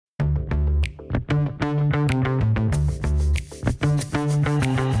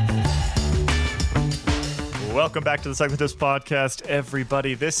Welcome back to the Cycling Tips Podcast,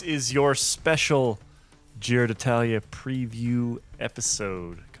 everybody. This is your special Giro d'Italia preview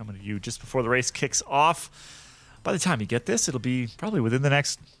episode coming to you just before the race kicks off. By the time you get this, it'll be probably within the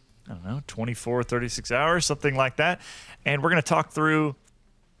next, 24, 36 hours, something like that. And we're going to talk through,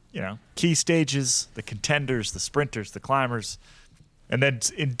 key stages, the contenders, the sprinters, the climbers, and then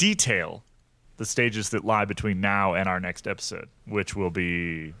in detail, the stages that lie between now and our next episode, which will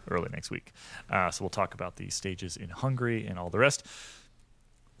be early next week. So we'll talk about the stages in Hungary and all the rest.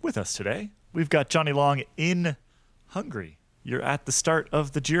 With us today, we've got Johnny Long in Hungary. You're at the start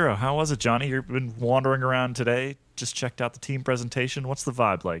of the Giro. How was it, Johnny? You've been wandering around today, just checked out the team presentation. What's the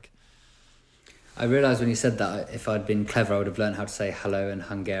vibe like? I realised when you said that, if I'd been clever, I would have learned how to say hello in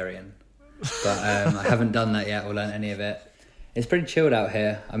Hungarian. But I haven't done that yet or learned any of it. It's pretty chilled out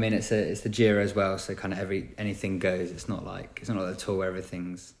here. I mean, it's the Giro as well, so kind of anything goes. It's not like the tour where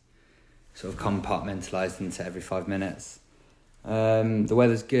everything's sort of compartmentalised into every 5 minutes. The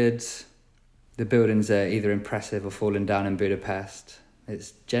weather's good. The buildings are either impressive or falling down in Budapest.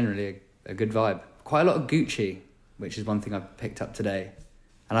 It's generally a good vibe. Quite a lot of Gucci, which is one thing I picked up today.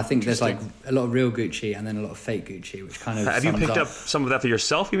 And I think there's like a lot of real Gucci and then a lot of fake Gucci, which kind of Have you picked up some of that for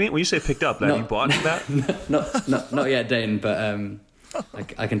yourself, you mean? When you say picked up, have you bought that? Not yet, Dane, but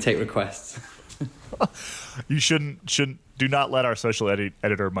I can take requests. You do not let our social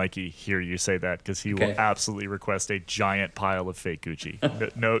editor, Mikey, hear you say that, because he will absolutely request a giant pile of fake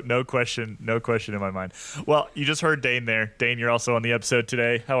Gucci. No question in my mind. Well, you just heard Dane there. Dane, you're also on the episode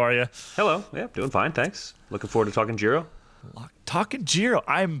today. How are you? Hello. Yeah, doing fine, thanks. Looking forward to talking Giro. Talking Giro.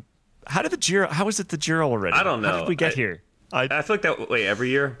 How is it the Giro already? I don't know. How did we get here? I feel like that way every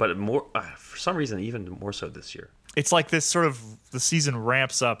year, but more for some reason even more so this year. It's like this sort of, the season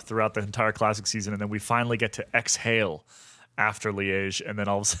ramps up throughout the entire classic season, and then we finally get to exhale after Liège, and then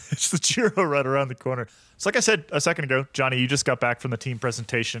all of a sudden it's the Giro right around the corner. So like I said a second ago, Johnny, you just got back from the team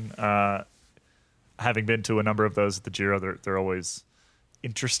presentation. Having been to a number of those at the Giro, they're always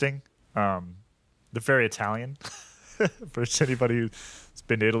interesting. They're very Italian. For anybody who's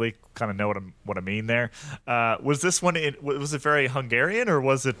been to Italy, kind of know what I mean there. Was this one? Was it very Hungarian, or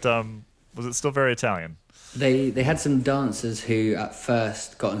was it still very Italian? They had some dancers who at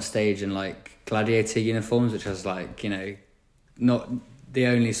first got on stage in like gladiator uniforms, which was like, not the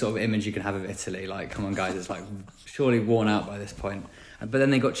only sort of image you can have of Italy. Like, come on, guys, it's like surely worn out by this point. But then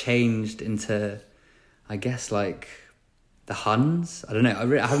they got changed into, I guess, like the Huns. I don't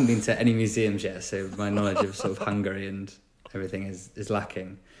know. I haven't been to any museums yet, so my knowledge of sort of Hungary and everything is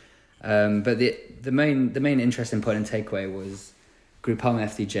lacking. But the main interesting point and takeaway was Groupama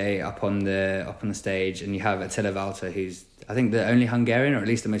FDJ up on the stage, and you have Attila Valter, who's I think the only Hungarian, or at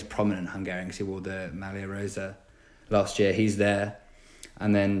least the most prominent Hungarian, because he wore the Maglia Rosa last year. He's there,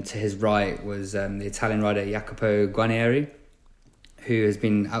 and then to his right was the Italian rider Jacopo Guarnieri, who has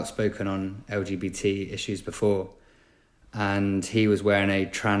been outspoken on LGBT issues before, and he was wearing a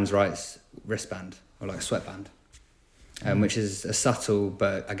trans rights wristband, or like a sweatband, which is a subtle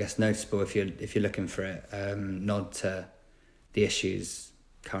but I guess noticeable if you're looking for it, nod to the issues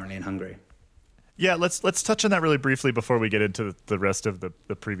currently in Hungary. Yeah, let's touch on that really briefly before we get into the rest of the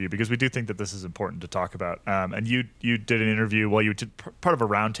preview, because we do think that this is important to talk about. And you did an interview, you did part of a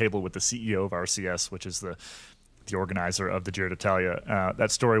roundtable with the CEO of RCS, which is the organizer of the Giro d'Italia.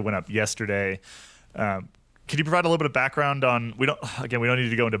 That story went up yesterday. Can you provide a little bit of background on, we don't need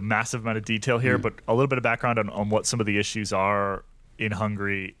to go into massive amount of detail here, but a little bit of background on what some of the issues are in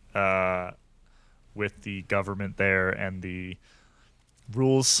Hungary with the government there and the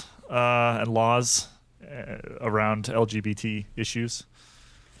rules and laws around LGBT issues?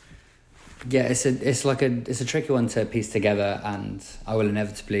 Yeah, it's a tricky one to piece together, and I will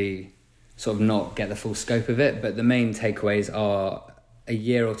inevitably sort of not get the full scope of it. But the main takeaways are, a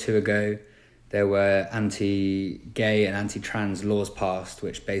year or two ago, there were anti-gay and anti-trans laws passed,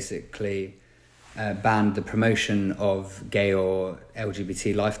 which basically banned the promotion of gay or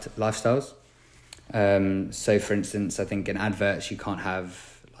LGBT lifestyles. So, for instance, I think in adverts you can't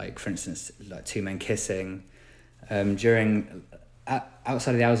have, like, for instance, like two men kissing.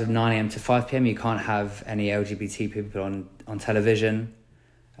 Outside of the hours of 9 a.m. to 5 p.m, you can't have any LGBT people on television.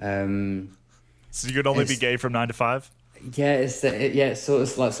 So you could only be gay from 9 to 5? Yeah, it's sort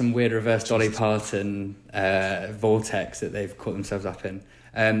of like some weird reverse Dolly Parton vortex that they've caught themselves up in.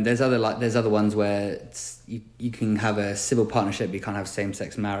 There's other ones where you can have a civil partnership, but you can't have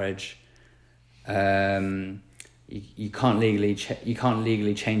same-sex marriage. You can't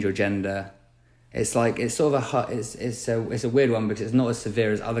legally change your gender. It's a weird one because it's not as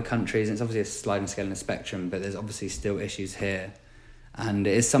severe as other countries. It's obviously a sliding scale in the spectrum, but there's obviously still issues here, and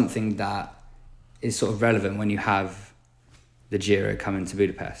it is something that is sort of relevant when you have the Giro coming to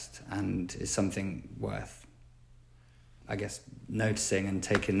Budapest, and is something worth, I guess, noticing and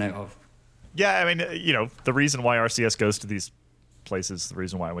taking note of. Yeah, I mean, the reason why RCS goes to these places, the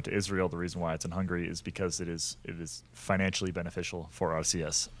reason why I went to Israel, the reason why it's in Hungary is because it is financially beneficial for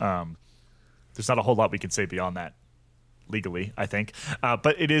RCS. There's not a whole lot we can say beyond that legally, I think,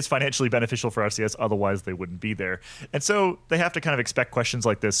 but it is financially beneficial for RCS. Otherwise, they wouldn't be there, and so they have to kind of expect questions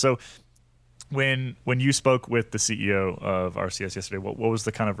like this. So, when you spoke with the CEO of RCS yesterday, what was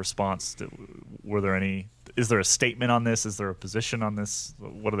the kind of response? Were there any? Is there a statement on this? Is there a position on this?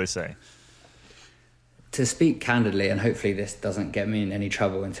 What do they say? To speak candidly, and hopefully this doesn't get me in any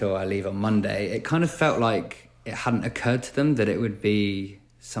trouble until I leave on Monday, it kind of felt like it hadn't occurred to them that it would be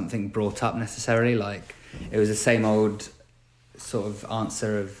something brought up necessarily. Like, it was the same old sort of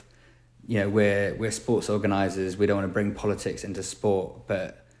answer of, we're sports organisers, we don't want to bring politics into sport.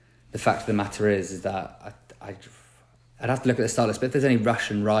 But the fact of the matter is that I'd have to look at the start list, but if there's any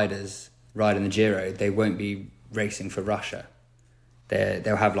Russian riders riding the Giro, they won't be racing for Russia.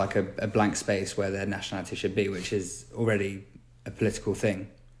 They'll have like a blank space where their nationality should be, which is already a political thing.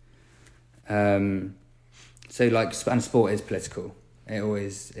 And sport is political. It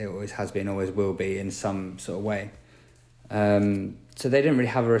always has been, always will be in some sort of way. So they didn't really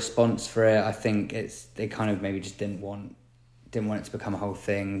have a response for it. I think they kind of maybe just didn't want it to become a whole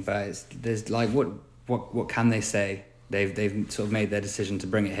thing. But there's like what can they say? They've sort of made their decision to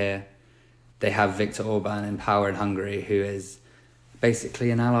bring it here. They have Viktor Orban in power in Hungary, who is basically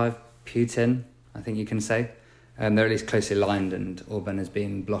an ally of Putin, I think you can say. They're at least closely aligned, and Orban has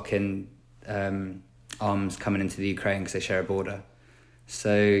been blocking arms coming into the Ukraine because they share a border.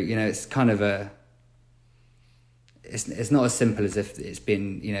 So, it's kind of it's not as simple as if it's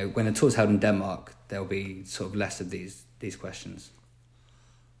been, when the tour's held in Denmark, there'll be sort of less of these questions.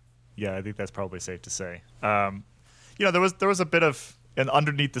 Yeah, I think that's probably safe to say. There was a bit of, and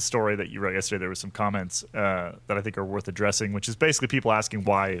underneath the story that you wrote yesterday, there were some comments that I think are worth addressing, which is basically people asking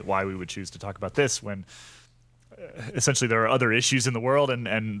why we would choose to talk about this when essentially there are other issues in the world,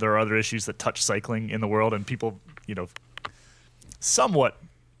 and there are other issues that touch cycling in the world, and people, somewhat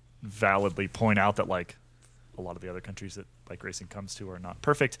validly point out that like a lot of the other countries that bike racing comes to are not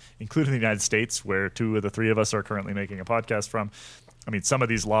perfect, including the United States, where two of the three of us are currently making a podcast from. I mean, some of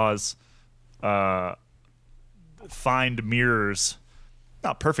these laws find mirrors,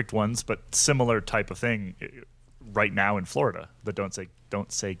 not perfect ones, but similar type of thing right now in Florida. The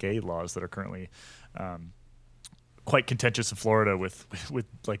don't say gay laws that are currently quite contentious in Florida with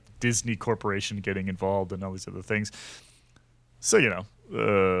like Disney Corporation getting involved and all these other things. So,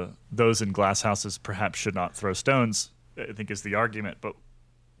 those in glass houses perhaps should not throw stones, I think is the argument. But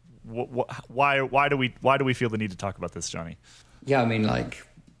why do we feel the need to talk about this, Johnny? Yeah, I mean, like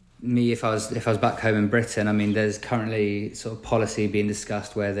me, if I was back home in Britain, I mean, there's currently sort of policy being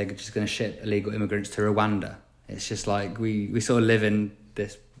discussed where they're just going to ship illegal immigrants to Rwanda. It's just like we sort of live in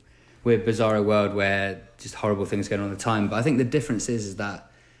this weird, bizarre world where just horrible things going on all the time. But I think the difference is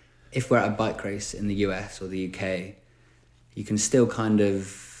that if we're at a bike race in the US or the UK, you can still kind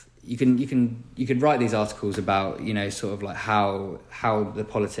of you can write these articles about sort of like how the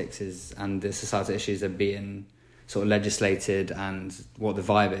politics is and the societal issues are being sort of legislated and what the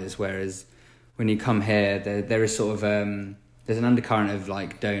vibe is. Whereas when you come here, there is sort of there's an undercurrent of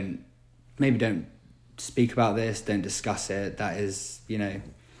like don't speak about this, don't discuss it. That is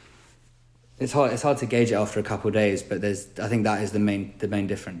it's hard to gauge it after a couple of days, but I think that is the main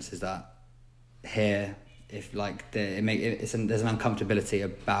difference is that here, if like there's an uncomfortability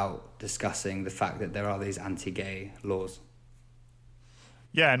about discussing the fact that there are these anti-gay laws.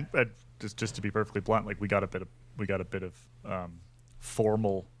 Yeah, and just to be perfectly blunt, like we got a bit of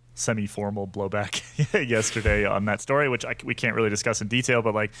formal, semi-formal blowback yesterday on that story, which we can't really discuss in detail.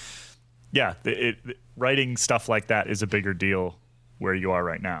 But like, yeah, writing stuff like that is a bigger deal where you are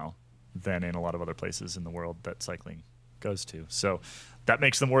right now than in a lot of other places in the world that cycling goes to. So that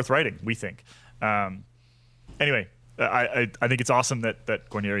makes them worth writing, we think. Anyway, I think it's awesome that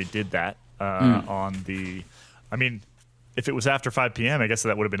Guarnieri did that on the. I mean, if it was after 5 p.m., I guess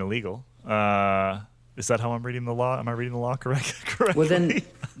that would have been illegal. Is that how I'm reading the law? Am I reading the law correctly? Well, then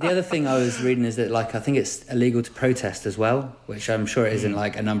the other thing I was reading is that like I think it's illegal to protest as well, which I'm sure it is in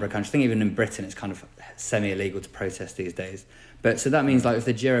like a number of countries. I think even in Britain it's kind of semi-illegal to protest these days. But so that means like if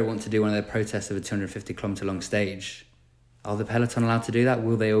the Giro want to do one of their protests of a 250 kilometre long stage, are the peloton allowed to do that?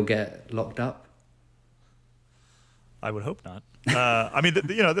 Will they all get locked up? I would hope not. I mean,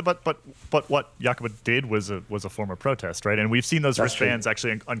 but what Jakob did was a form of protest, right? And we've seen those wristbands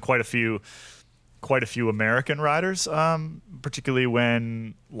actually on quite a few American riders, particularly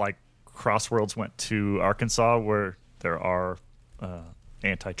when like Crossworlds went to Arkansas, where there are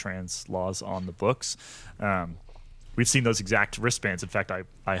anti-trans laws on the books. We've seen those exact wristbands. In fact,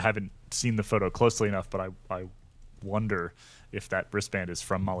 I haven't seen the photo closely enough, but I wonder if that wristband is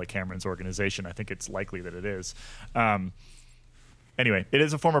from Molly Cameron's organization. I think it's likely that it is. Anyway, it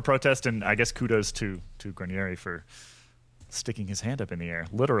is a form of protest, and I guess kudos to Guarnieri for sticking his hand up in the air,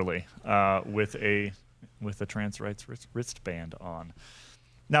 literally, with a trans rights wristband on.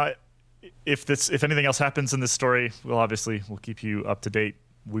 Now, if anything else happens in this story, we'll keep you up to date.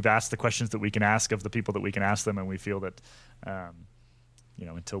 We've asked the questions that we can ask of the people that we can ask them, and we feel that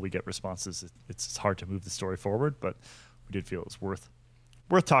until we get responses, it's hard to move the story forward. But we did feel it was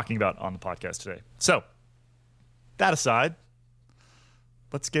worth talking about on the podcast today. So that aside,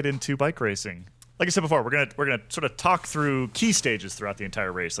 let's get into bike racing. Like I said before, we're gonna sort of talk through key stages throughout the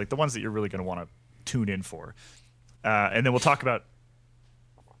entire race, like the ones that you're really going to want to tune in for, and then we'll talk about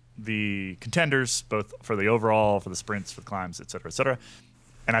the contenders, both for the overall, for the sprints, for the climbs, et cetera, et cetera.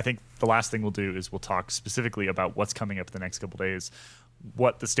 And I think the last thing we'll do is we'll talk specifically about what's coming up in the next couple days,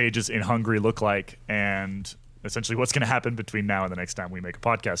 what the stages in Hungary look like, and essentially what's going to happen between now and the next time we make a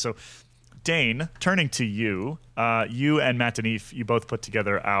podcast. So, Dane, turning to you, you and Matt Denif, you both put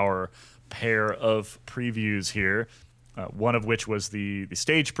together our pair of previews here, one of which was the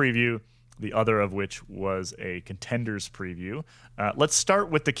stage preview, the other of which was a contenders preview. Let's start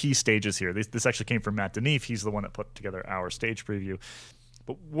with the key stages here. This actually came from Matt Denif. He's the one that put together our stage preview.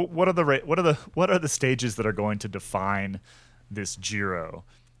 But what are the stages that are going to define this Giro?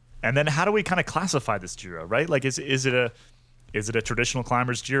 And then how do we kind of classify this Giro, right? Like, is it a traditional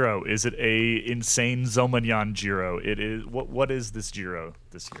climbers Giro? Is it a insane Zomagnan Giro? It is what is this Giro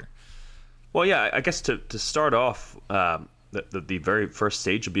this year? Well, yeah, I guess to start off, the very first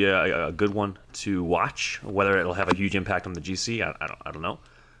stage would be a good one to watch. Whether it'll have a huge impact on the GC, I don't know.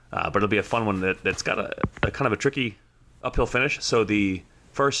 But it'll be a fun one that's got a kind of a tricky uphill finish. So the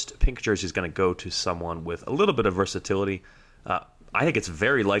first pink jersey is going to go to someone with a little bit of versatility. I think it's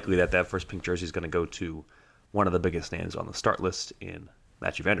very likely that first pink jersey is going to go to one of the biggest names on the start list in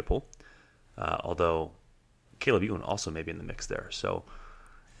Mathieu van der Poel, although Caleb Ewan also may be in the mix there. So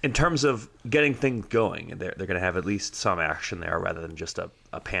in terms of getting things going, they're going to have at least some action there rather than just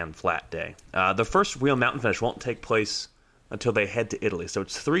a pan flat day. The first real mountain finish won't take place until they head to Italy. So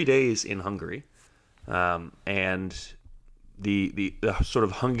it's 3 days in Hungary. And the sort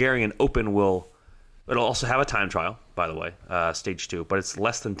of Hungarian Open it'll also have a time trial, by the way, stage 2, but it's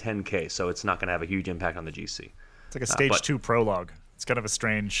less than 10K, so it's not going to have a huge impact on the GC. It's like a stage 2 prologue. It's kind of a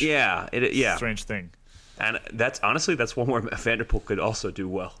strange, strange thing. And that's one where Van der Poel could also do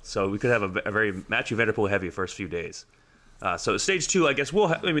well. So we could have a very Mathieu van der Poel heavy first few days. So stage 2, I guess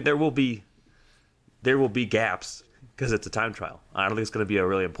there will be gaps because it's a time trial. I don't think it's going to be a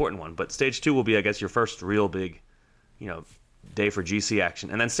really important one, but stage 2 will be, I guess, your first real big, day for GC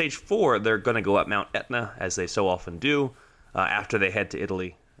action. And then stage 4, they're going to go up Mount Etna, as they so often do, after they head to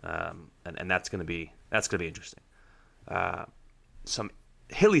Italy, and that's going to be interesting. Some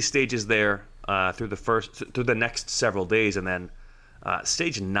hilly stages there through the next several days, and then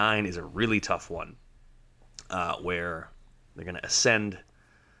stage 9 is a really tough one, where they're going to ascend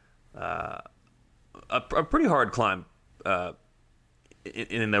a pretty hard climb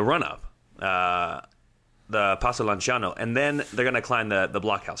in the run up. The Passo Lanciano, and then they're going to climb the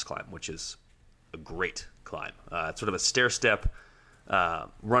Blockhouse climb, which is a great climb. It's sort of a stair-step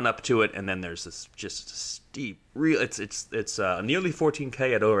run up to it, and then there's this just steep, it's nearly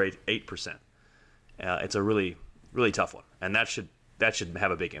 14K at over 8%. It's a really, really tough one, and that should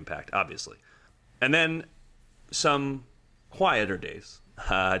have a big impact, obviously. And then some quieter days,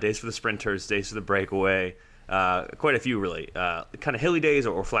 days for the sprinters, days for the breakaway, quite a few really, kind of hilly days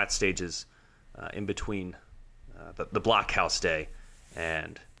or flat stages in between the Blockhouse day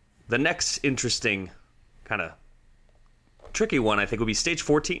and the next interesting kind of tricky one, I think, would be stage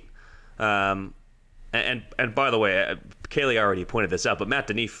 14. And by the way, Kaylee already pointed this out, but Matt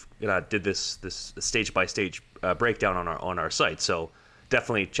Denif did this stage by stage breakdown on our site, so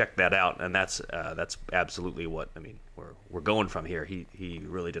definitely check that out. And that's absolutely what we're going from here. He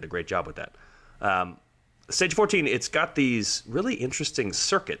really did a great job with that. Stage 14, it's got these really interesting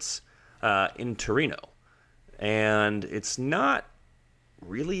circuits in Torino, and it's not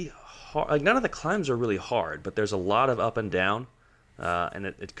really hard. Like, none of the climbs are really hard, but there's a lot of up and down, and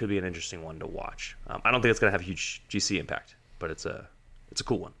it could be an interesting one to watch. I don't think it's going to have a huge GC impact, but it's a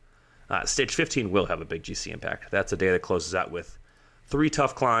cool one. Stage 15 will have a big GC impact. That's a day that closes out with 3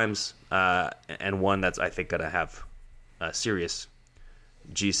 tough climbs and one that's, I think, going to have serious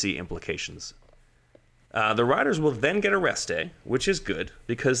GC implications. The riders will then get a rest day, which is good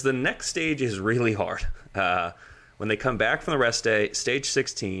because the next stage is really hard. When they come back from the rest day, stage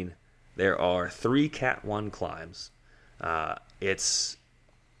 16, there are 3 Cat 1 climbs. That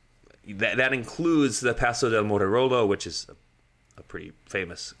includes the Paso del Mortirolo, which is a pretty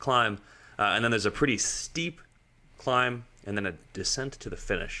famous climb. And then there's a pretty steep climb and then a descent to the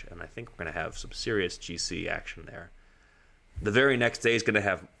finish. And I think we're going to have some serious GC action there. The very next day is going to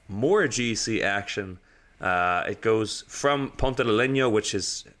have more GC action. It goes from Ponte de Leño, which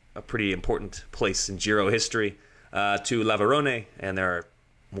is a pretty important place in Giro history, to Lavarone, and there are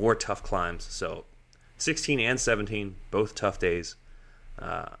more tough climbs. So 16 and 17, both tough days.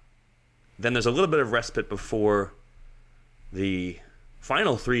 Then there's a little bit of respite before the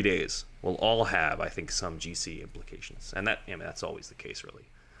final 3 days will all have, I think, some GC implications. And that's always the case, really.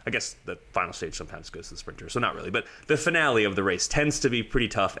 I guess the final stage sometimes goes to the sprinter, so not really. But the finale of the race tends to be pretty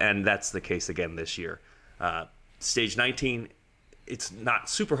tough, and that's the case again this year. Stage 19, it's not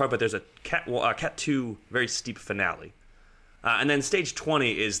super hard, but there's a Cat 2 very steep finale. And then stage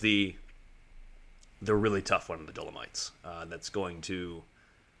 20 is the really tough one in the Dolomites. That's going to,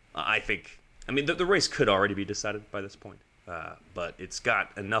 the race could already be decided by this point. But it's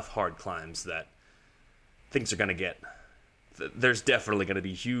got enough hard climbs that things are going to get... There's definitely going to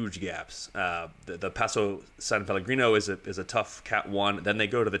be huge gaps. The Paso San Pellegrino is a tough Cat 1. Then they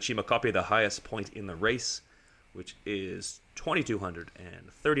go to the Cima Coppia, the highest point in the race, which is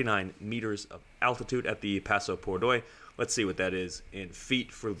 2,239 meters of altitude at the Paso Pordoi. Let's see what that is in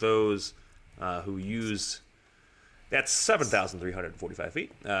feet for those who use... That's 7,345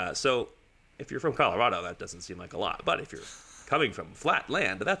 feet. So if you're from Colorado, that doesn't seem like a lot. But if you're coming from flat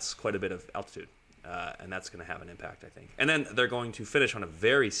land, that's quite a bit of altitude. And that's going to have an impact, I think. And then they're going to finish on a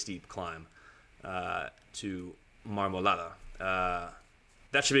very steep climb to Marmolada.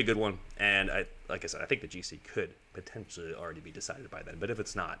 That should be a good one. And like I said, I think the GC could potentially already be decided by then. But if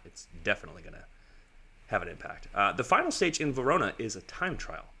it's not, it's definitely going to have an impact. The final stage in Verona is a time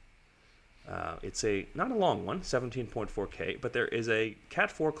trial. It's not a long one, 17.4K, but there is a Cat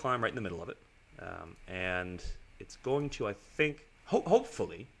 4 climb right in the middle of it. And it's going to, I think,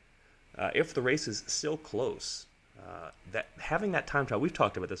 hopefully... if the race is still close, that having that time trial, we've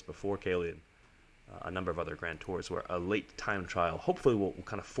talked about this before, Kaylee, and a number of other Grand Tours, where a late time trial hopefully will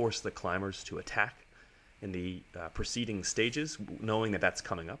kind of force the climbers to attack in the preceding stages, knowing that that's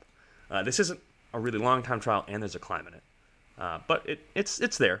coming up. This isn't a really long time trial, and there's a climb in it, but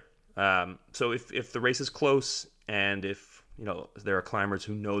it's there. So if the race is close, and if there are climbers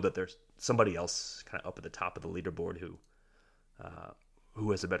who know that there's somebody else kind of up at the top of the leaderboard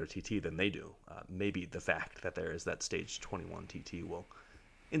who has a better TT than they do. Maybe the fact that there is that stage 21 TT will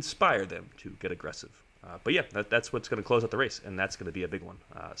inspire them to get aggressive. But yeah, that's what's going to close out the race, and that's going to be a big one.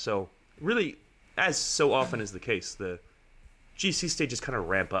 So really, as so often is the case, the GC stages kind of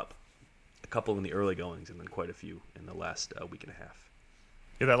ramp up. A couple in the early goings, and then quite a few in the last week and a half.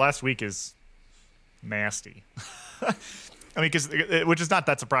 Yeah, that last week is nasty. Which is not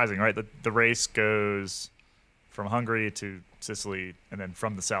that surprising, right? The race goes from Hungary to Sicily, and then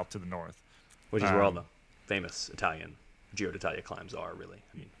from the south to the north. Which is where all the famous Italian Giro d'Italia climbs are, really.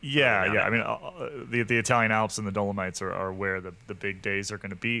 The Italian Alps and the Dolomites are where the big days are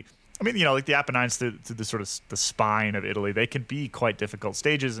going to be. Like the Apennines to the sort of the spine of Italy, they can be quite difficult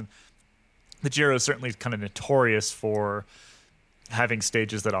stages, and the Giro is certainly kind of notorious for having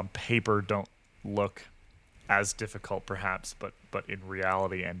stages that on paper don't look as difficult, perhaps, but in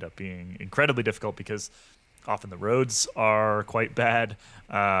reality end up being incredibly difficult because often the roads are quite bad,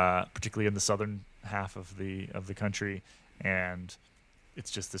 particularly in the southern half of the country, and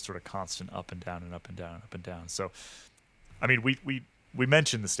it's just this sort of constant up and down and up and down and up and down. So, we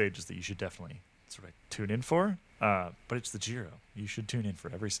mentioned the stages that you should definitely sort of tune in for, but it's the Giro. You should tune in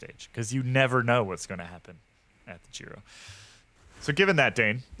for every stage because you never know what's going to happen at the Giro. So, given that,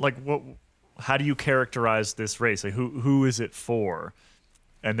 Dane, how do you characterize this race? Who is it for?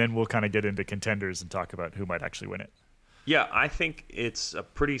 And then we'll kind of get into contenders and talk about who might actually win it. Yeah, I think it's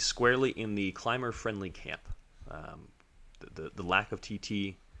pretty squarely in the climber-friendly camp. The lack of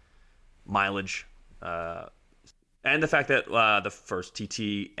TT mileage, and the fact that the first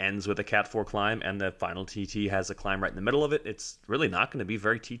TT ends with a Cat 4 climb and the final TT has a climb right in the middle of it, it's really not going to be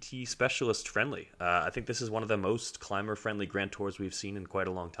very TT specialist-friendly. I think this is one of the most climber-friendly Grand Tours we've seen in quite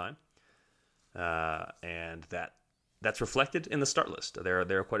a long time. And that's reflected in the start list. There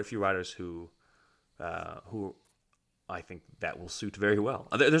are quite a few riders who I think that will suit very well.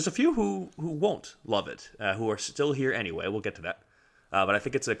 There's a few who won't love it, who are still here anyway. We'll get to that. But I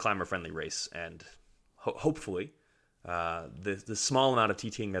think it's a climber-friendly race, and hopefully the small amount of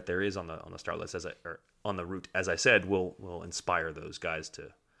TTing that there is on the start list or on the route, as I said, will inspire those guys to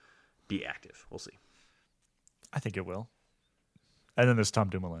be active. We'll see. I think it will. And then there's Tom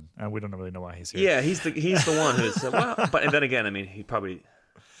Dumoulin, and we don't really know why he's here. Yeah, he's the one who's but then again, I mean,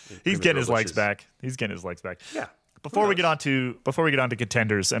 he's getting his legs back. He's getting his legs back. Yeah. Before we get on to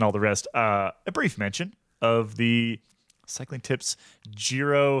contenders and all the rest, a brief mention of the Cycling Tips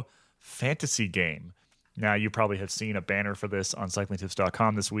Giro fantasy game. Now, you probably have seen a banner for this on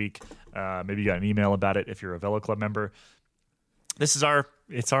cyclingtips.com this week. Maybe you got an email about it if you're a Velo Club member. This is our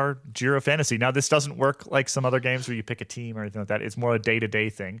Giro fantasy. Now, this doesn't work like some other games where you pick a team or anything like that. It's more a day-to-day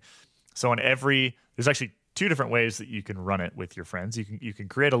thing. So there's actually two different ways that you can run it with your friends. You can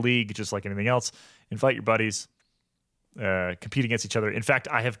create a league just like anything else, invite your buddies, compete against each other. In fact,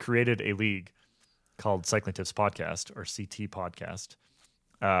 I have created a league called Cycling Tips Podcast, or CT Podcast,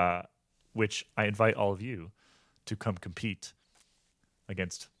 which I invite all of you to come compete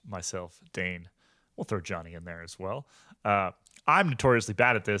against myself, Dane. We'll throw Johnny in there as well. I'm notoriously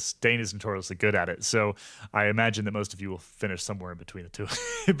bad at this. Dane is notoriously good at it. So I imagine that most of you will finish somewhere in between the two,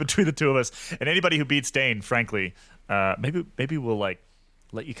 between the two of us. And anybody who beats Dane, frankly, maybe we'll let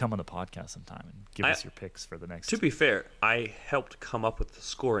you come on the podcast sometime and give us your picks for the next. To be fair, I helped come up with the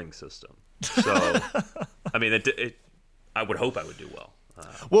scoring system. So, I mean, I would hope I would do well.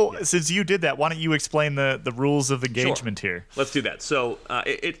 Since you did that, why don't you explain the rules of engagement here? Let's do that. So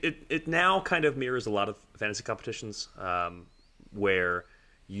it now kind of mirrors a lot of fantasy competitions where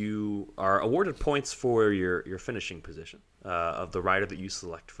you are awarded points for your finishing position of the rider that you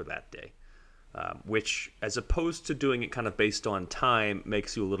select for that day, which, as opposed to doing it kind of based on time,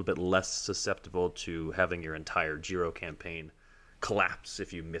 makes you a little bit less susceptible to having your entire Giro campaign collapse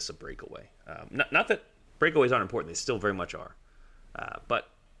if you miss a breakaway. Not that breakaways aren't important; they still very much are. But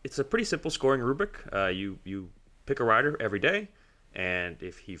it's a pretty simple scoring rubric. You pick a rider every day, and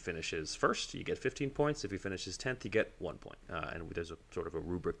if he finishes first, you get 15 points. If he finishes 10th, you get 1 point. And there's a sort of a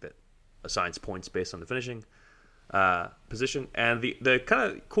rubric that assigns points based on the finishing position. And the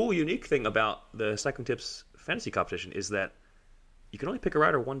kind of cool, unique thing about the Cycling Tips fantasy competition is that you can only pick a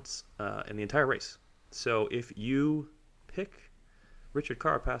rider once in the entire race. So if you pick Richard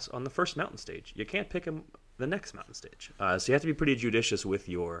Carapaz on the first mountain stage, you can't pick him the next mountain stage. So you have to be pretty judicious with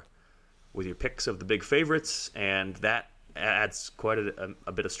your picks of the big favorites, and that adds quite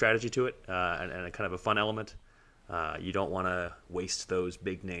a bit of strategy to it, and a kind of a fun element. You don't want to waste those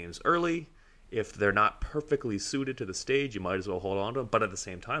big names early. If they're not perfectly suited to the stage, you might as well hold on to them. But at the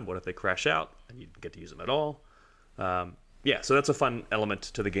same time, what if they crash out and you don't get to use them at all? So that's a fun element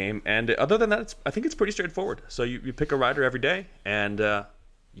to the game. And other than that, I think it's pretty straightforward. So you pick a rider every day, and you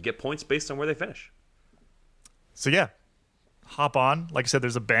get points based on where they finish. So yeah, hop on. Like I said,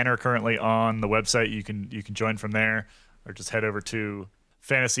 there's a banner currently on the website. You can join from there, or just head over to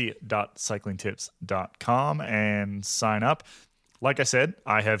fantasy.cyclingtips.com and sign up. Like I said,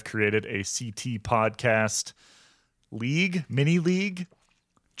 I have created a CT podcast league, mini league.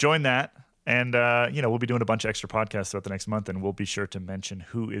 Join that. And, we'll be doing a bunch of extra podcasts throughout the next month, and we'll be sure to mention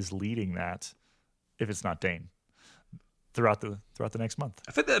who is leading that, if it's not Dane, throughout the next month.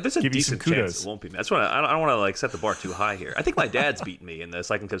 I think that there's a decent chance it won't be me. I don't want to set the bar too high here. I think my dad's beaten me in the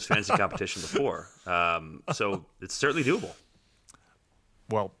Cycling Tips fantasy competition before, so it's certainly doable.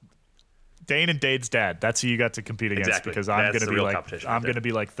 Well, Dane and Dade's dad. That's who you got to compete against. Exactly. Because I'm going to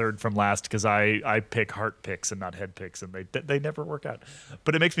be like third from last because I pick heart picks and not head picks, and they never work out.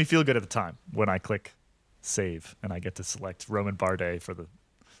 But it makes me feel good at the time when I click save and I get to select Roman Bardet for the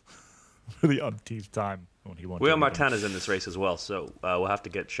umpteenth time when he won't. Will Martin is in this race as well, so we'll have to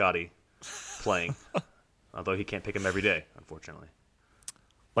get Shoddy playing. Although he can't pick him every day, unfortunately.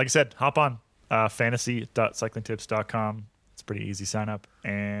 Like I said, hop on fantasy.cyclingtips.com. It's a pretty easy sign up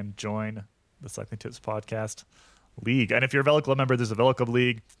and join the Cycling Tips Podcast League. And if you're a Velo Club member, there's a Velo Club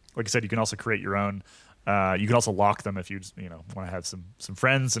League. Like I said, you can also create your own. You can also lock them if you want to have some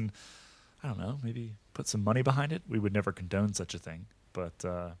friends and, I don't know, maybe put some money behind it. We would never condone such a thing, but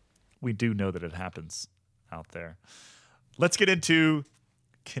we do know that it happens out there. Let's get into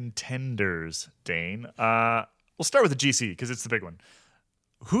contenders, Dane. We'll start with the GC because it's the big one.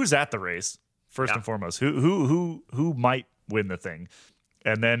 Who's at the race first and foremost? Who might win the thing,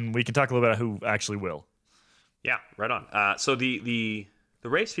 and then we can talk a little bit about who actually will. Yeah, right on. So the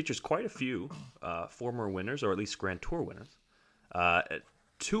race features quite a few former winners, or at least Grand Tour winners.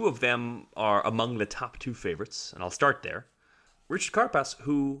 Two of them are among the top two favorites, and I'll start there. Richard Carapaz,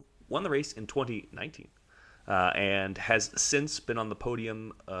 who won the race in 2019, and has since been on the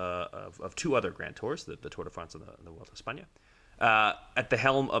podium of two other Grand Tours, the Tour de France and the Vuelta a España, at the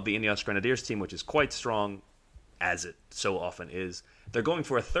helm of the Ineos Grenadiers team, which is quite strong. as it so often is. They're going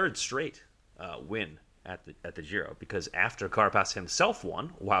for a third straight win at the Giro, because after Carapaz himself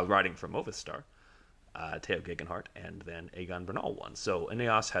won while riding for Movistar, Theo Gegenhardt and then Egan Bernal won. So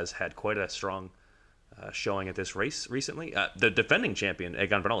Ineos has had quite a strong showing at this race recently. The defending champion,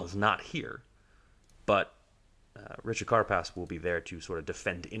 Egan Bernal, is not here, but Richard Carapaz will be there to sort of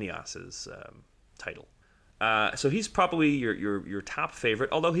defend Ineos's title. So he's probably your top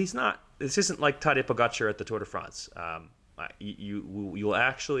favorite, although he's not. This isn't like Tadej Pogacar at the Tour de France. You'll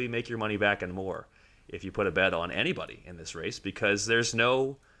actually make your money back and more if you put a bet on anybody in this race, because there's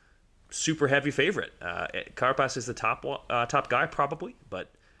no super heavy favorite. Carapaz is the top guy probably,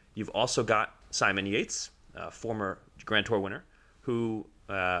 but you've also got Simon Yates, former Grand Tour winner, who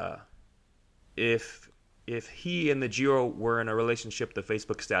if he and the Giro were in a relationship, the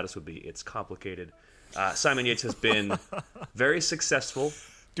Facebook status would be, it's complicated. Simon Yates has been very successul.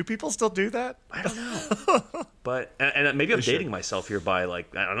 Do people still do that? I don't know, but and maybe I'm dating myself here by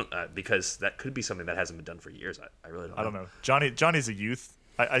like, I don't because that could be something that hasn't been done for years. I really don't know. I don't know. Johnny's a youth.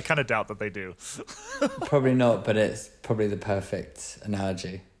 I kind of doubt that they do. Probably not, but it's probably the perfect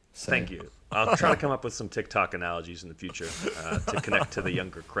analogy. So. Thank you. I'll try to come up with some TikTok analogies in the future to connect to the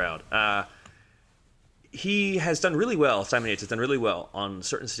younger crowd. He has done really well. Simon Yates has done really well on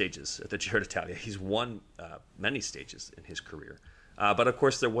certain stages at the Giro d'Italia. He's won many stages in his career. But of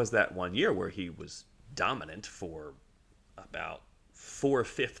course, there was that one year where he was dominant for about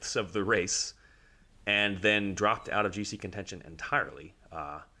 4/5 of the race and then dropped out of GC contention entirely.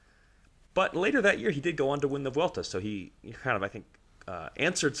 But later that year, he did go on to win the Vuelta. So he kind of, I think,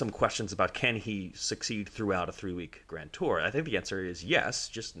 answered some questions about can he succeed throughout a 3-week Grand Tour. I think the answer is yes,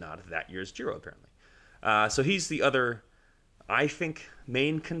 just not at that year's Giro, apparently. So he's the other, I think,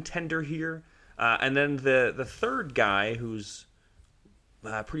 main contender here. And then the third guy who's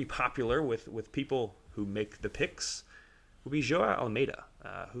pretty popular with people who make the picks will be Joao Almeida,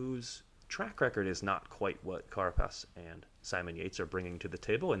 whose track record is not quite what Carapaz and Simon Yates are bringing to the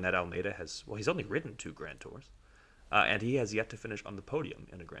table, and that Almeida he's only ridden 2 Grand Tours, and he has yet to finish on the podium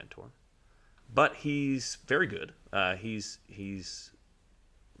in a Grand Tour. But he's very good. He's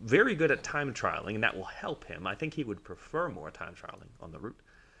very good at time trialing, and that will help him. I think he would prefer more time trialing on the route.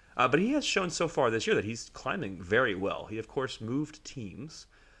 But he has shown so far this year that he's climbing very well. He, of course, moved teams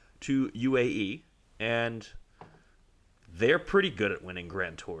to UAE, and they're pretty good at winning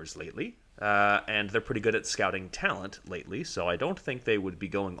Grand Tours lately. And they're pretty good at scouting talent lately, so I don't think they would be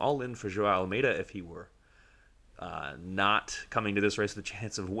going all in for Joao Almeida if he were not coming to this race with a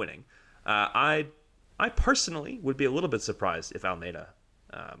chance of winning. I personally would be a little bit surprised if Almeida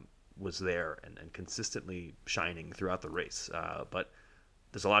was there and consistently shining throughout the race. But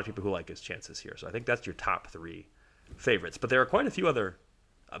there's a lot of people who like his chances here. So I think that's your top 3 favorites. But there are quite a few other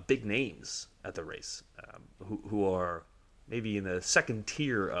big names at the race who are maybe in the second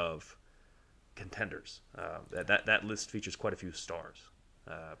tier of contenders. That list features quite a few stars.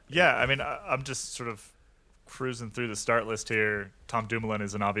 Yeah, I mean, I'm just sort of cruising through the start list here. Tom Dumoulin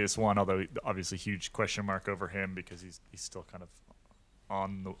is an obvious one, although obviously huge question mark over him because he's still kind of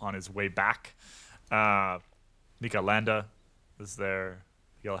on his way back. Mika Landa is there.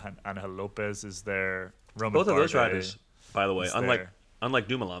 Miguel Angel Lopez is there. Roman Both of those Bardet riders, by the way, there. unlike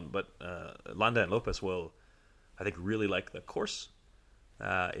Dumoulin, but Landa and Lopez will, I think, really like the course.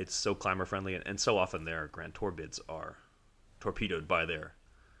 It's so climber friendly, and so often their Grand Tour bids are torpedoed by their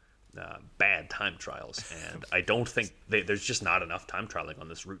bad time trials, and I don't think there's just not enough time trialing on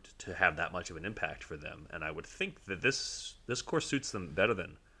this route to have that much of an impact for them. And I would think that this course suits them better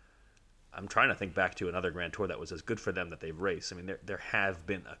than. I'm trying to think back to another Grand Tour that was as good for them that they've raced. I mean,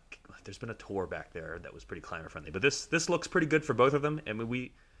 there's been a tour back there that was pretty climber friendly, but this looks pretty good for both of them. I mean,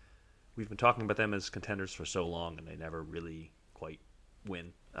 we've been talking about them as contenders for so long, and they never really quite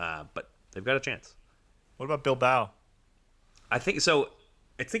win. But they've got a chance. What about Bilbao? I think so.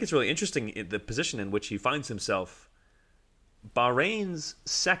 I think it's really interesting in the position in which he finds himself. Bahrain's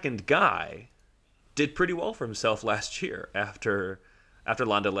second guy did pretty well for himself last year after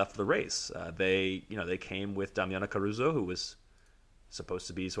Landa left the race. They came with Damiano Caruso, who was supposed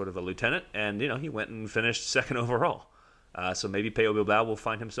to be sort of a lieutenant, and he went and finished second overall. So maybe Pello Bilbao will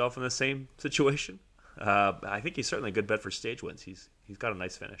find himself in the same situation. I think he's certainly a good bet for stage wins. He's got a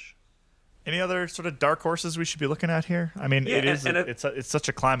nice finish. Any other sort of dark horses we should be looking at here? I mean, it's such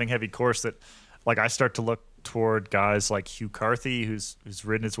a climbing heavy course that, like, I start to look toward guys like Hugh Carthy, who's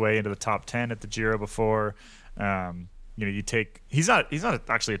ridden his way into the top 10 at the Giro before. He's not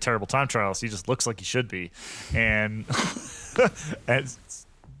actually a terrible time trialist. He just looks like he should be,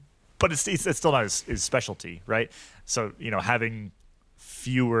 but it's still not his specialty, right? So having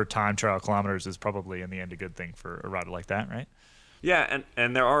fewer time trial kilometers is probably in the end a good thing for a rider like that, right? Yeah,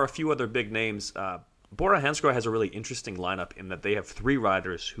 and there are a few other big names. Bora Hansgrohe has a really interesting lineup in that they have 3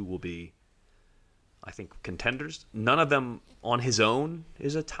 riders who will be, I think, contenders. None of them on his own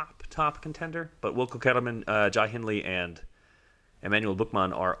is a top contender, but Wilco Kelderman, Jai Hindley, and Emmanuel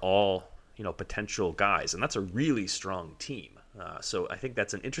Buchmann are all potential guys, and that's a really strong team. So I think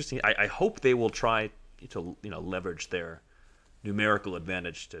that's an interesting. I hope they will try to leverage their numerical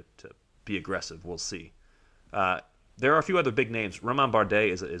advantage to be aggressive. We'll see. There are a few other big names. Romain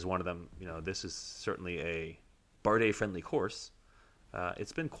Bardet is one of them. This is certainly a Bardet-friendly course.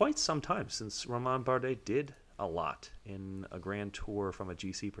 It's been quite some time since Romain Bardet did a lot in a Grand Tour from a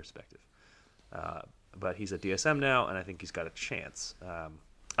GC perspective. But he's at DSM now, and I think he's got a chance.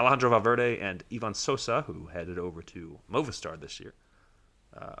 Alejandro Valverde and Ivan Sosa, who headed over to Movistar this year,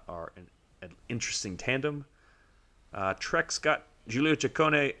 are an interesting tandem. Trek's got Giulio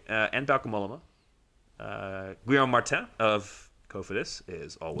Ciccone and Bauke Mollema. Guillaume Martin of Cofidis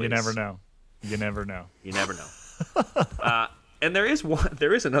is always... You never know. You never know. You never know. And there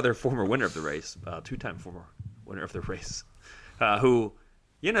is another former winner of the race, 2-time former winner of the race, who,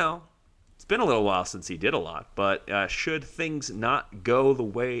 it's been a little while since he did a lot, but should things not go the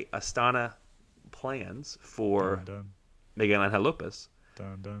way Astana plans for Miguel Angel Lopez,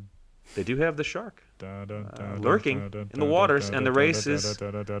 they do have the shark lurking in the waters, and the race is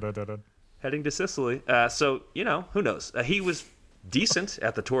heading to Sicily. So, who knows? He was decent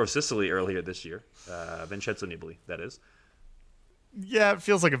at the Tour of Sicily earlier this year. Vincenzo Nibali, that is. Yeah, it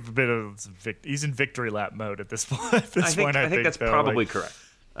feels like a bit of he's in victory lap mode at this point. I think that's probably correct.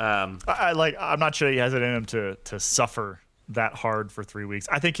 I'm not sure he has it in him to suffer that hard for 3 weeks.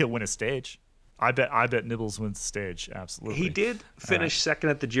 I think he'll win a stage. I bet Nibbles wins the stage. Absolutely. He did finish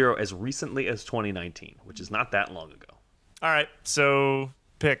second at the Giro as recently as 2019, which is not that long ago. All right, so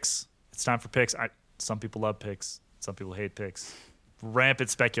picks. It's time for picks. Some people love picks. Some people hate picks.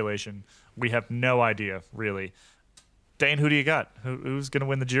 Rampant speculation. We have no idea, really. Dane, who do you got? Who's going to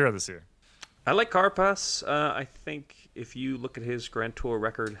win the Giro this year? I like Carapaz. I think if you look at his Grand Tour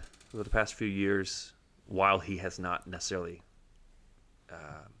record over the past few years, while he has not necessarily,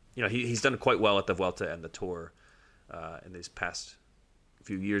 he's done quite well at the Vuelta and the Tour in these past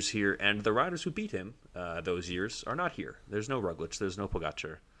few years here, and the riders who beat him those years are not here. There's no Roglic, there's no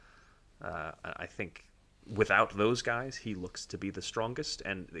Pogacar. I think without those guys, he looks to be the strongest,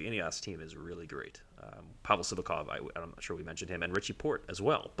 and the Ineos team is really great. Pavel Sivakov, I'm not sure we mentioned him, and Richie Porte as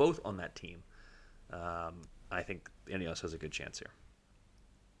well, both on that team. I think Ineos has a good chance here.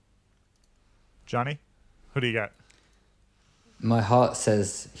 Johnny, who do you got? My heart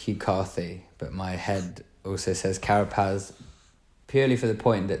says Hugh Carthy, but my head also says Carapaz, purely for the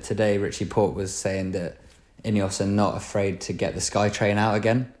point that today Richie Porte was saying that Ineos are not afraid to get the SkyTrain out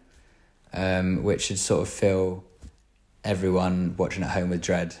again, which should sort of fill everyone watching at home with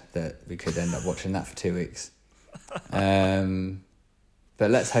dread that we could end up watching that for 2 weeks. But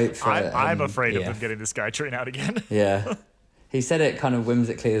let's hope for... I'm afraid of them getting the SkyTrain out again. Yeah. He said it kind of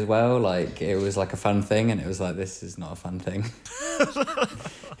whimsically as well, like it was like a fun thing, and it was like, this is not a fun thing.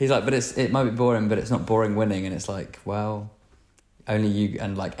 He's like, but it might be boring, but it's not boring winning, and it's like, well, only you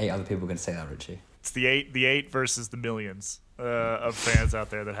and like 8 other people can say that, Richie. It's the eight versus the millions of fans out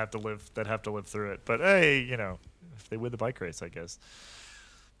there that have to live through it. But hey, if they win the bike race, I guess.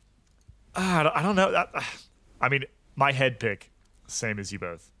 I don't know. I mean, my head pick, same as you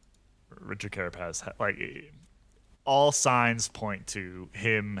both, Richard Carapaz. Like, all signs point to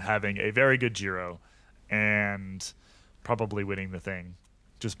him having a very good Giro and probably winning the thing,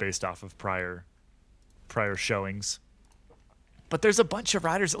 just based off of prior showings. But there's a bunch of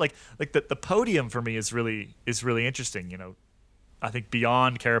riders like the podium for me is really interesting. I think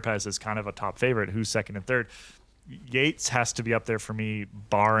beyond Carapaz is kind of a top favorite. Who's second and third? Yates has to be up there for me,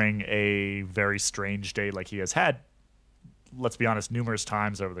 barring a very strange day like he has had, let's be honest, numerous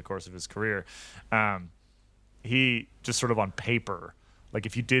times over the course of his career. He just sort of on paper, like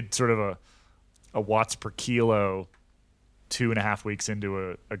if you did sort of a watts per kilo 2.5 weeks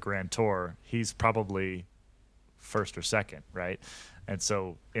into a Grand Tour, he's probably first or second, right? And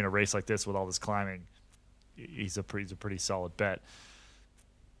so in a race like this with all this climbing, he's a pretty solid bet.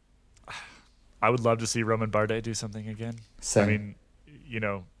 I would love to see Romain Bardet do something again. Same. I mean,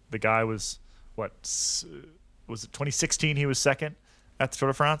 the guy was was it 2016 he was second at the Tour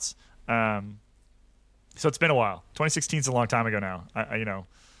de France? So it's been a while. 2016 is a long time ago now. I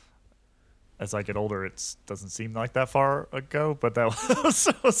as I get older, it doesn't seem like that far ago, but that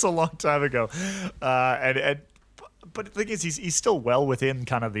was a long time ago. But the thing is, he's still well within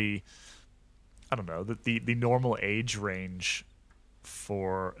kind of the normal age range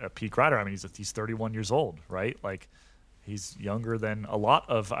for a peak rider. I mean, he's 31 years old, right? Like, he's younger than a lot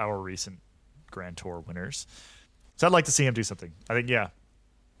of our recent Grand Tour winners. So I'd like to see him do something. I think, yeah,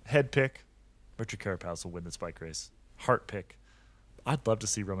 head pick, Richard Carapaz will win this bike race. Heart pick, I'd love to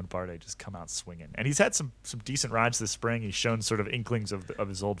see Romain Bardet just come out swinging. And he's had some decent rides this spring. He's shown sort of inklings of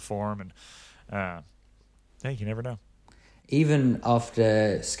his old form. And, hey, you never know. Even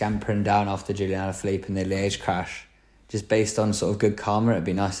after scampering down after Julian Alaphilippe in the Liège crash, just based on sort of good karma, it'd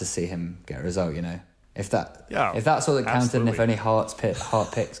be nice to see him get a result, you know? If that's all that counted, absolutely. and if only heart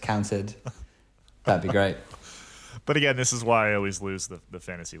picks counted, that'd be great. But again, this is why I always lose the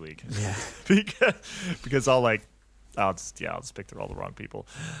fantasy league. Yeah. because I'll just pick through all the wrong people.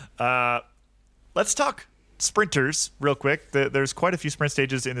 Let's talk sprinters real quick. There's quite a few sprint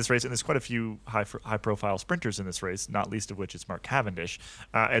stages in this race, and there's quite a few high profile sprinters in this race, not least of which is Mark Cavendish.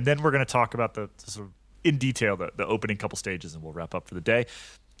 And then we're going to talk about the sort of in detail the opening couple stages, and we'll wrap up for the day.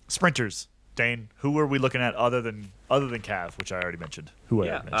 Sprinters, Dane, who are we looking at other than Cav, which I already mentioned?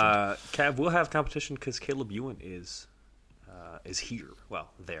 Cav will have competition because Caleb Ewan is here. Well,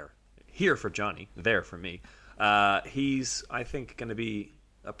 here for Johnny, there for me. He's, I think, going to be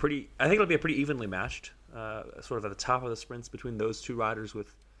it'll be a pretty evenly matched, sort of at the top of the sprints between those two riders,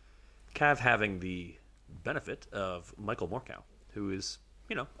 with Cav having the benefit of Michael Morkow, who is,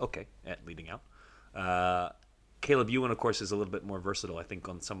 okay at leading out. Caleb Ewan, of course, is a little bit more versatile. I think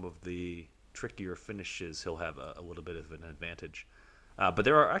on some of the trickier finishes, he'll have a little bit of an advantage. But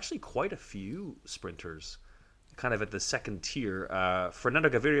there are actually quite a few sprinters kind of at the second tier. Fernando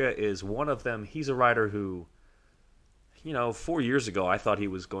Gaviria is one of them. He's a rider who, 4 years ago, I thought he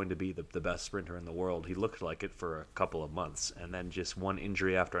was going to be the best sprinter in the world. He looked like it for a couple of months, and then just one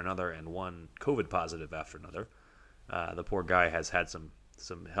injury after another and one COVID positive after another. The poor guy has had some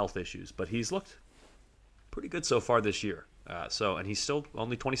health issues, but he's looked pretty good so far this year. And he's still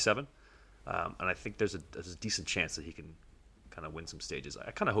only 27, and I think there's a decent chance that he can kind of win some stages.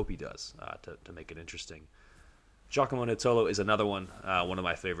 I kind of hope he does, to make it interesting. Giacomo Nizzolo is another one of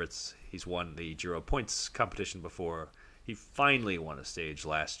my favorites. He's won the Giro points competition before. He finally won a stage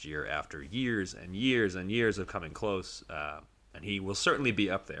last year after years and years and years of coming close, and he will certainly be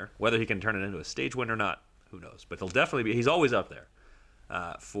up there. Whether he can turn it into a stage win or not, who knows? But he'll definitely be. He's always up there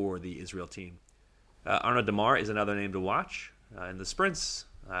for the Israel team. Arnaud Démare is another name to watch in the sprints,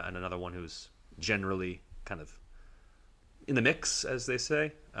 and another one who's generally kind of in the mix, as they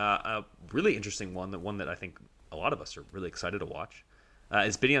say. A really interesting one that I think a lot of us are really excited to watch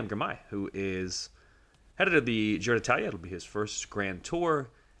is Biniam Girmay, who is headed to the Giro d'Italia. It'll be his first Grand Tour,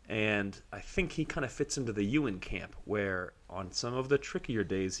 and I think he kind of fits into the Ewan camp, where on some of the trickier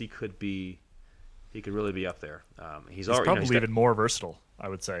days he could really be up there. He's probably even more versatile, I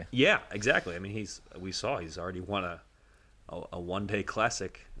would say. Yeah, exactly. I mean, he's already won a one-day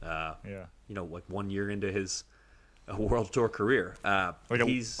classic. Like 1 year into his World Tour career.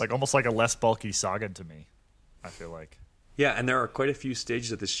 He's almost like a less bulky Sagan to me, I feel like. Yeah, and there are quite a few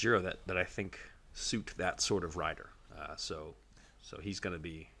stages at this Giro that I think suit that sort of rider. So he's going to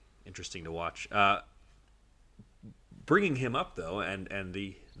be interesting to watch. Bringing him up though, and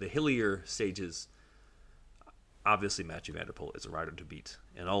the hillier stages, obviously Mathieu van der Poel is a rider to beat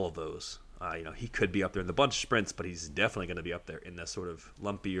in all of those. He could be up there in the bunch sprints, but he's definitely going to be up there in the sort of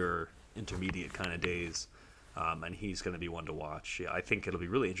lumpier, intermediate kind of days. And he's going to be one to watch. Yeah, I think it'll be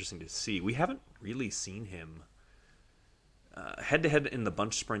really interesting to see. We haven't really seen him head-to-head in the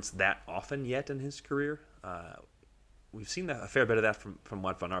bunch sprints that often yet in his career. We've seen a fair bit of that from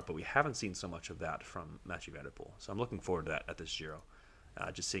Wout van Aert, but we haven't seen so much of that from Mathieu van der Poel. So I'm looking forward to that at this Giro,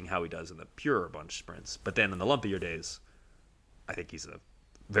 just seeing how he does in the purer bunch sprints. But then in the lumpier days, I think he's a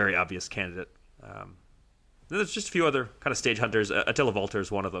very obvious candidate. There's just a few other kind of stage hunters. Attila Valter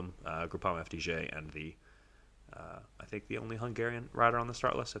is one of them, Groupama FDJ, and I think the only Hungarian rider on the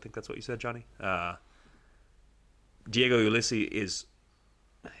start list. I think that's what you said, Johnny. Diego Ulissi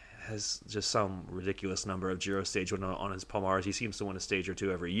has just some ridiculous number of Giro stage win on his Palmares. He seems to win a stage or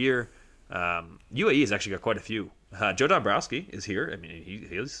two every year. UAE has actually got quite a few. Joe Dombrowski is here. I mean,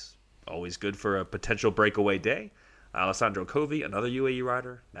 he's always good for a potential breakaway day. Alessandro Covi, another UAE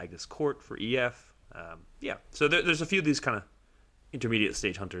rider. Magnus Cort for EF. So there's a few of these kind of intermediate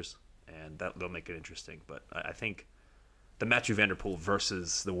stage hunters, and they'll make it interesting. But I think the Mathieu van der Poel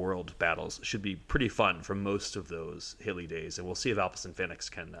versus the world battles should be pretty fun for most of those hilly days, and we'll see if Alpecin Fenix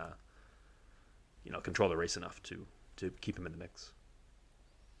can control the race enough to keep him in the mix.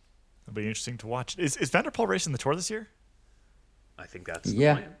 It'll be interesting to watch. Is Van der Poel racing the Tour this year? I think that's the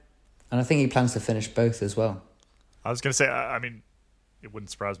plan. And I think he plans to finish both as well. I was going to say, I mean, it wouldn't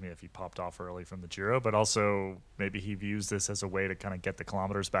surprise me if he popped off early from the Giro, but also maybe he views this as a way to kind of get the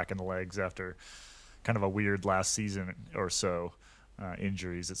kilometers back in the legs after kind of a weird last season or so,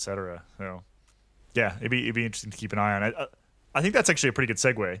 injuries, etc. So, yeah, it'd be interesting to keep an eye on. I think that's actually a pretty good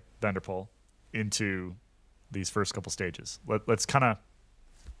segue, Van der Poel, into these first couple stages. Let's kind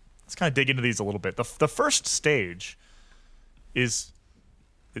of dig into these a little bit. The first stage is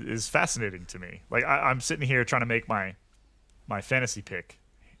fascinating to me. Like I'm sitting here trying to make my fantasy pick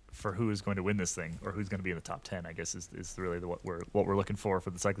for who is going to win this thing, or who's going to be in the top 10, I guess is really what we're looking for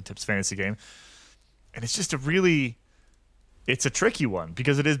the Cycling Tips fantasy game. And it's just it's a tricky one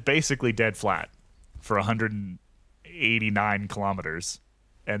because it is basically dead flat for 189 kilometers,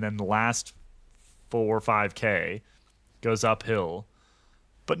 and then the last 4 or 5K goes uphill,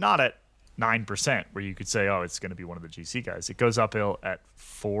 but not at 9%, where you could say, oh, it's going to be one of the GC guys. It goes uphill at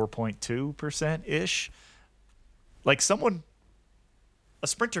 4.2% ish. Like a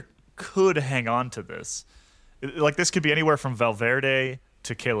sprinter could hang on to this. Like this could be anywhere from Valverde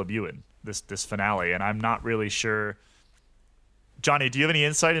to Caleb Ewan, this finale, and I'm not really sure. Johnny, do you have any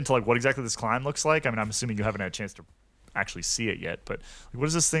insight into like what exactly this climb looks like? I mean, I'm assuming you haven't had a chance to actually see it yet, but what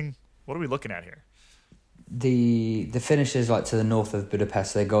is this thing? What are we looking at here? The finish is like to the north of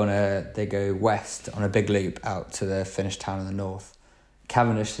Budapest. They go west on a big loop out to the Finnish town in the north.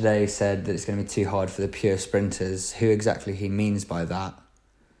 Cavendish today said that it's going to be too hard for the pure sprinters. Who exactly he means by that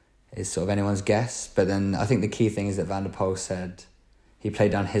is sort of anyone's guess. But then I think the key thing is that Van der Poel said he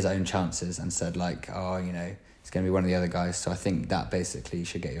played down his own chances and said like, oh, it's going to be one of the other guys. So I think that basically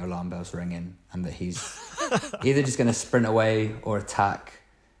should get your alarm bells ringing, and that he's either just going to sprint away or attack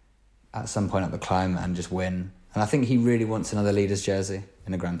at some point up the climb and just win. And I think he really wants another leader's jersey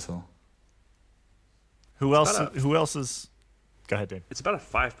in a Grand Tour. Who else is... Go ahead, Dave. It's about a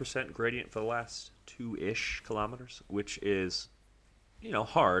 5% gradient for the last 2-ish kilometers, which is,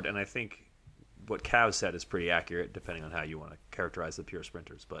 hard. And I think what Cav said is pretty accurate, depending on how you want to characterize the pure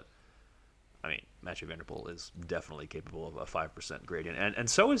sprinters. But, I mean, Mathieu van der Poel is definitely capable of a 5% gradient. And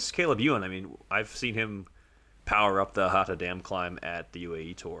so is Caleb Ewan. I mean, I've seen him power up the Hatta Dam climb at the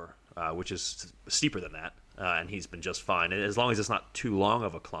UAE Tour, which is steeper than that, and he's been just fine. And as long as it's not too long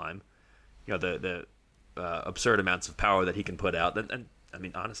of a climb, the absurd amounts of power that he can put out. And I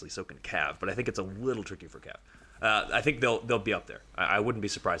mean, honestly, so can Cav, but I think it's a little tricky for Cav. I think they'll be up there. I wouldn't be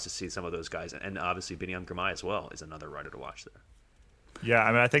surprised to see some of those guys, and obviously Biniam Girmay as well is another rider to watch there. Yeah,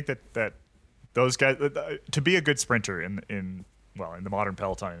 I mean, I think that those guys, to be a good sprinter in the modern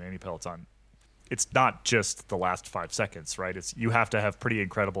peloton and any peloton, it's not just the last 5 seconds, right? You have to have pretty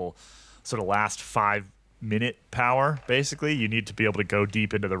incredible sort of last 5-minute power, basically. You need to be able to go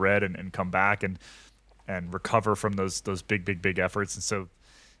deep into the red and come back and recover from those big efforts. And so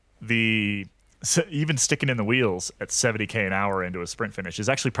even sticking in the wheels at 70k an hour into a sprint finish is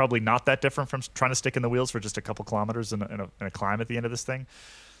actually probably not that different from trying to stick in the wheels for just a couple kilometers in a climb at the end of this thing.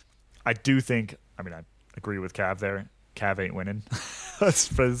 I do think, I mean, I agree with Cav there. Cav ain't winning. It's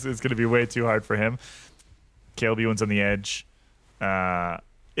going to be way too hard for him. Caleb Ewan's on the edge. I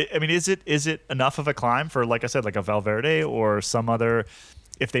mean, is it enough of a climb for, like I said, like a Valverde or some other?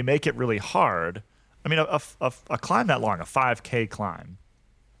 If they make it really hard, I mean, a climb that long, a 5K climb,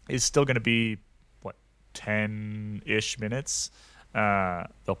 is still going to be 10-ish minutes.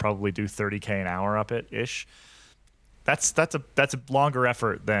 They'll probably do 30k an hour up it ish. That's a longer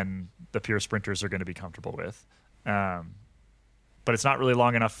effort than the pure sprinters are going to be comfortable with. But it's not really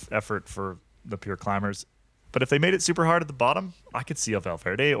long enough effort for the pure climbers. But if they made it super hard at the bottom, I could see a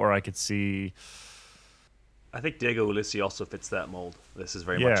Valverde, or I could see... I think Diego Ulissi also fits that mold. This is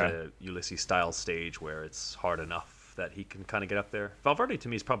very much a Ulissi-style stage where it's hard enough that he can kind of get up there. Valverde, to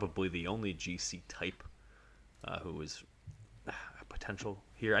me, is probably the only GC type who is a potential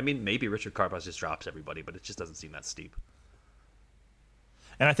here. I mean, maybe Richard Carapaz just drops everybody, but it just doesn't seem that steep.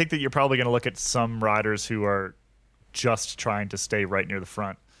 And I think that you're probably going to look at some riders who are just trying to stay right near the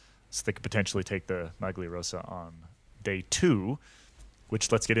front, so they could potentially take the Maglia Rosa on day 2,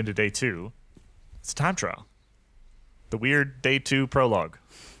 which, let's get into day 2. It's a time trial. The weird day 2 prologue.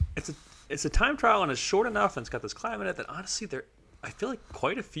 It's a time trial, and it's short enough, and it's got this climb in it that honestly, I feel like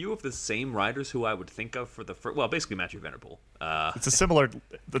quite a few of the same riders who I would think of for the first, well, basically Mathieu van der Poel. It's a similar,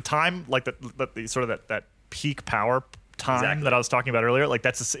 the time, like the sort of that peak power time exactly. that I was talking about earlier. Like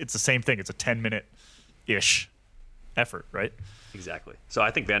it's the same thing. It's a 10-minute ish effort, right? Exactly. So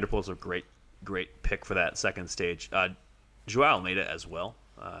I think Van der Poel's a great pick for that second stage. Joao Almeida as well.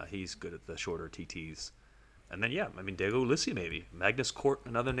 He's good at the shorter TTs. And then, Diego Ulissi maybe. Magnus Cort,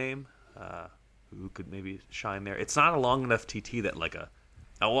 another name who could maybe shine there. It's not a long enough TT that like a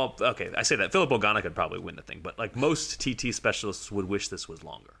Oh, well, okay, I say that. Philip Ogana could probably win the thing, but like most TT specialists would wish this was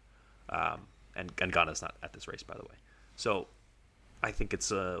longer. And Gana's not at this race, by the way. So I think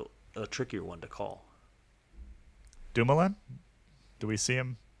it's a trickier one to call. Dumoulin? Do we see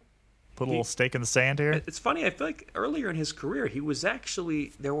him put a little stake in the sand here? It's funny. I feel like earlier in his career, he was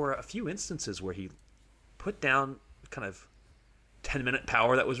actually, there were a few instances where he put down kind of 10-minute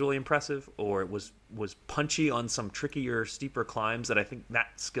power that was really impressive, or it was punchy on some trickier, steeper climbs that I think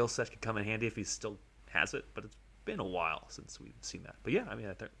that skill set could come in handy if he still has it. But it's been a while since we've seen that. But yeah, I mean,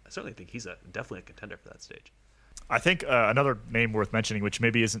 I certainly think he's definitely a contender for that stage. I think another name worth mentioning, which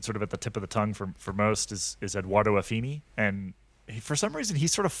maybe isn't sort of at the tip of the tongue for most, is Eduardo Affini. And for some reason,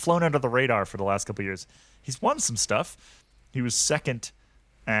 he's sort of flown under the radar for the last couple of years. He's won some stuff. He was second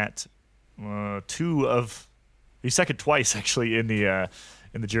at he's second twice actually in the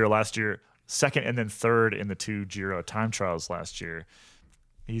Giro last year. Second and then third in the 2 Giro time trials last year.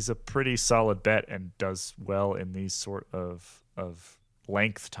 He's a pretty solid bet and does well in these sort of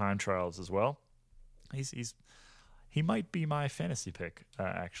length time trials as well. He might be my fantasy pick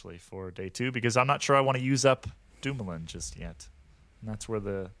actually for day 2, because I'm not sure I want to use up Dumoulin just yet. And that's where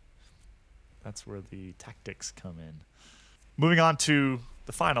the tactics come in. Moving on to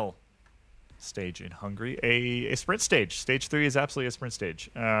the final stage in Hungary, a sprint stage. Stage 3 is absolutely a sprint stage.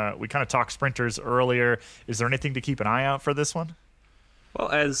 We kind of talked sprinters earlier. Is there anything to keep an eye out for this one? Well,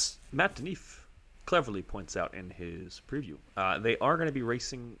 as Matt Denif cleverly points out in his preview, they are going to be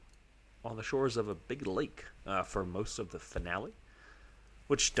racing on the shores of a big lake for most of the finale,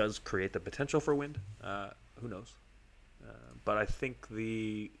 which does create the potential for wind. Who knows? But I think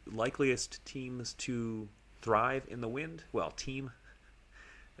the likeliest teams to thrive in the wind, team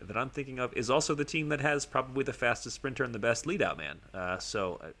that I'm thinking of is also the team that has probably the fastest sprinter and the best lead-out man.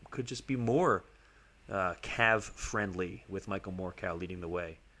 So it could just be more Cav-friendly with Michael Morkow leading the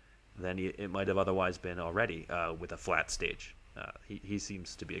way than it might have otherwise been already with a flat stage. He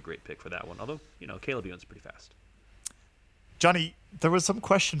seems to be a great pick for that one, although, Caleb Ewan's pretty fast. Johnny, there was some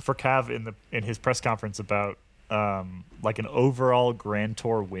question for Cav in his press conference about like an overall Grand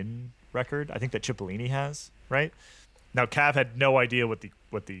Tour win record. I think that Cipollini has, right? Now, Cav had no idea what the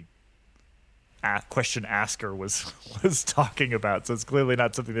question asker was talking about, so it's clearly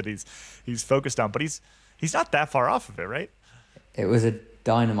not something that he's focused on. But he's not that far off of it, right? It was a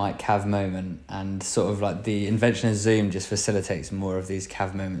dynamite Cav moment, and sort of like the invention of Zoom just facilitates more of these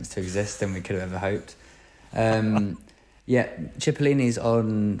Cav moments to exist than we could have ever hoped. Yeah, Cipollini's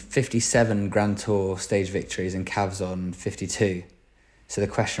on 57 Grand Tour stage victories and Cav's on 52. So the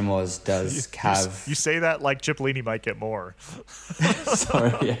question was, does Cav... You say that like Cipollini might get more.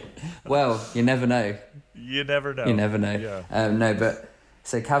 Sorry, yeah. Well, you never know. You never know. Yeah. No, but...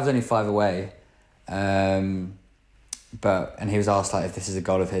 So Cav's only 5 away. And he was asked like if this is a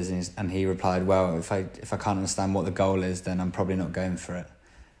goal of his, and he replied, well, if I can't understand what the goal is, then I'm probably not going for it.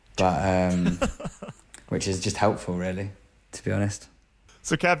 But... which is just helpful, really, to be honest.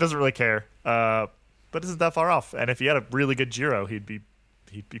 So Cav doesn't really care, but isn't that far off. And if he had a really good Giro, he'd be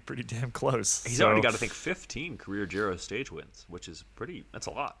pretty damn close. He's already got, I think, 15 career Giro stage wins, which is that's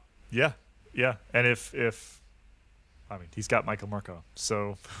a lot. Yeah. And if he's got Michael Morkow,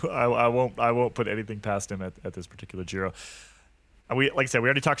 so I won't put anything past him at this particular Giro. And like I said, we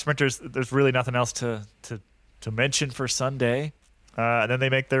already talked sprinters. There's really nothing else to mention for Sunday. And then they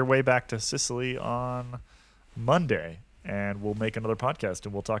make their way back to Sicily on Monday, and we'll make another podcast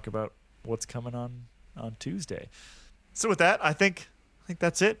and we'll talk about what's coming on Tuesday. So with that, I think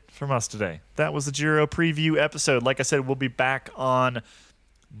that's it from us today. That was the Giro preview episode. Like I said, we'll be back on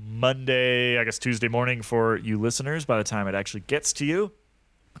Monday, I guess Tuesday morning for you listeners by the time it actually gets to you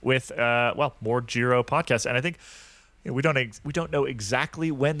with more Giro podcasts. And I think we don't know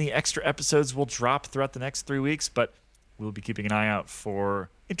exactly when the extra episodes will drop throughout the next 3 weeks, but we'll be keeping an eye out for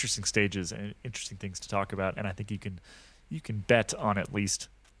interesting stages and interesting things to talk about. And I think you can bet on at least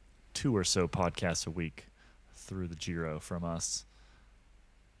 2 or so podcasts a week through the Giro from us.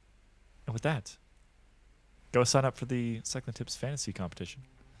 And with that, go sign up for the Cycling Tips Fantasy Competition.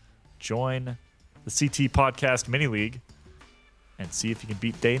 Join the CT Podcast Mini League and see if you can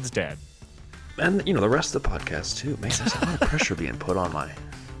beat Dane's dad. And, the rest of the podcast, too. Man, there's a lot of pressure being put on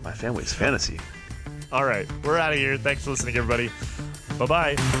my family's fantasy. All right, we're out of here. Thanks for listening, everybody.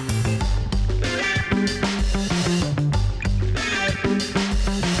 Bye-bye.